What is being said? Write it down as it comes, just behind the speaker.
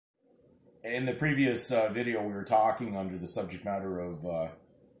In the previous video, we were talking under the subject matter of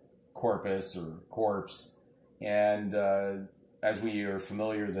corpus or corpse, and as we are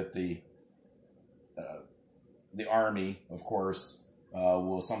familiar that the Army, of course,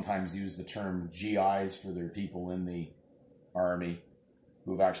 will sometimes use the term GIs for their people in the Army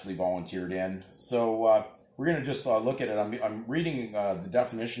who've actually volunteered in. So we're going to just look at it. I'm reading the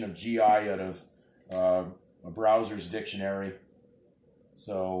definition of GI out of a browser's dictionary,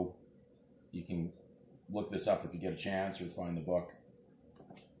 so you can look this up if you get a chance or find the book.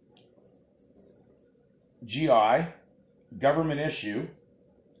 GI, government issue.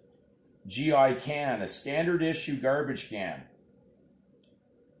 GI can, a standard issue garbage can.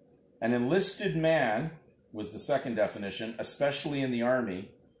 An enlisted man was the second definition, especially in the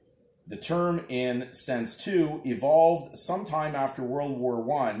Army. The term in sense 2 evolved sometime after World War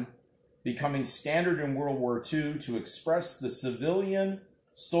I, becoming standard in World War II to express the civilian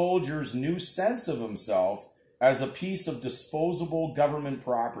soldier's new sense of himself as a piece of disposable government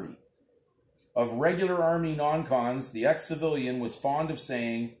property. Of regular Army non-cons, the ex-civilian was fond of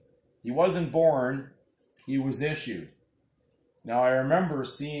saying, he wasn't born, he was issued. Now, I remember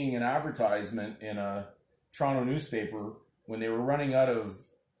seeing an advertisement in a Toronto newspaper when they were running out of,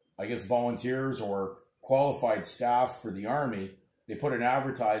 I guess, volunteers or qualified staff for the Army. They put an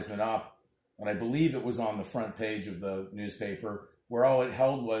advertisement up, and I believe it was on the front page of the newspaper, where all it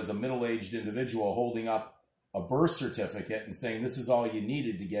held was a middle-aged individual holding up a birth certificate and saying, this is all you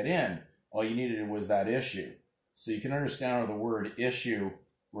needed to get in. All you needed was that issue. So you can understand how the word issue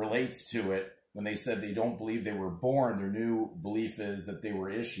relates to it. When they said they don't believe they were born, their new belief is that they were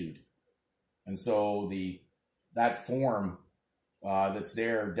issued. And so that form that's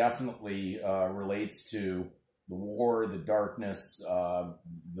there definitely relates to the war, the darkness,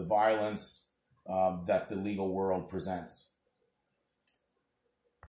 the violence that the legal world presents.